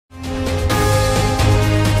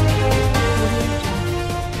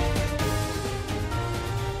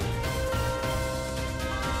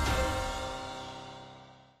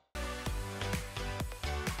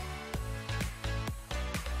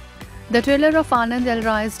The trailer of Anand L.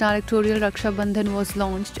 Rai's directorial Raksha Bandhan was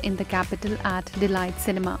launched in the capital at Delite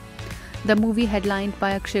Cinema. The movie, headlined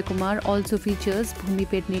by Akshay Kumar, also features Bhumi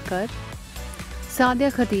Pednekar,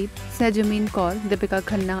 Sadia Khatib, Sejamin Kaur, Deepika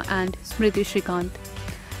Khanna and Smriti Shrikant.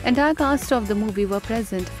 Entire cast of the movie were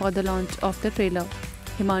present for the launch of the trailer.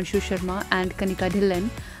 Himanshu Sharma and Kanika Dhillon,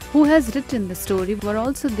 who has written the story, were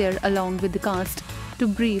also there along with the cast to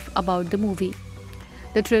brief about the movie.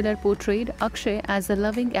 The trailer portrayed Akshay as a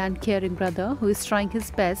loving and caring brother who is trying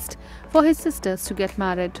his best for his sisters to get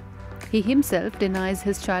married. He himself denies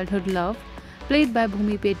his childhood love, played by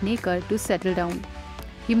Bhumi Pednekar, to settle down.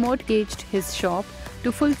 He mortgaged his shop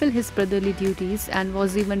to fulfill his brotherly duties and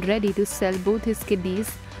was even ready to sell both his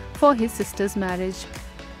kidneys for his sister's marriage.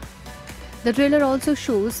 The trailer also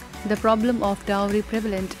shows the problem of dowry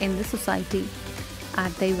prevalent in the society.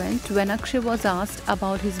 At the event, when Akshay was asked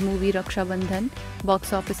about his movie Raksha Bandhan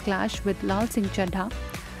box office clash with Lal Singh Chaddha,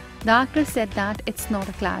 the actor said that it's not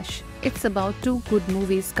a clash, it's about two good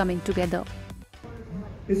movies coming together.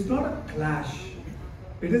 It's not a clash,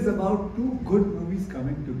 it is about two good movies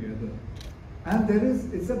coming together. And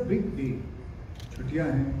it's a big day.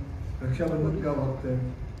 Chutiyan hai, Raksha Bandhan ka waqt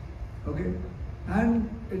hai. Okay? And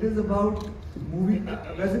it is about movie.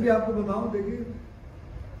 वैसे भी आपको बताऊं, देखिए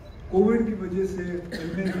Covid की वजह से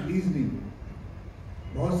फिल्में release नहीं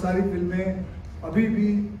हुई। बहुत सारी फिल्में अभी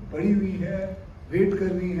भी पड़ी हुई है, वेट कर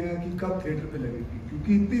रही हैं कि कब थिएटर पे लगेगी,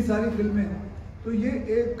 क्योंकि इतनी सारी फिल्में हैं। तो ये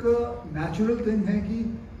एक नेचुरल थिंग है कि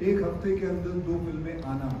एक हफ्ते के अंदर दो फिल्में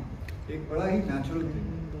आना एक बड़ा ही नेचुरल थिंग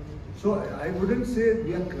है। So I wouldn't say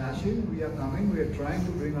we are clashing, we are coming, we are trying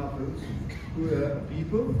to bring our films to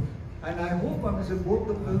people, and I hope both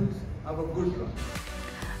the films have a good run.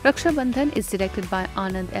 Raksha Bandhan is directed by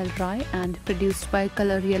Anand L. Rai and produced by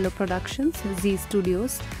Color Yellow Productions, Z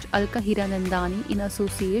Studios, Alka Hiranandani in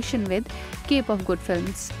association with Cape of Good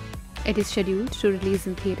Films. It is scheduled to release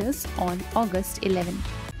in theatres on August 11.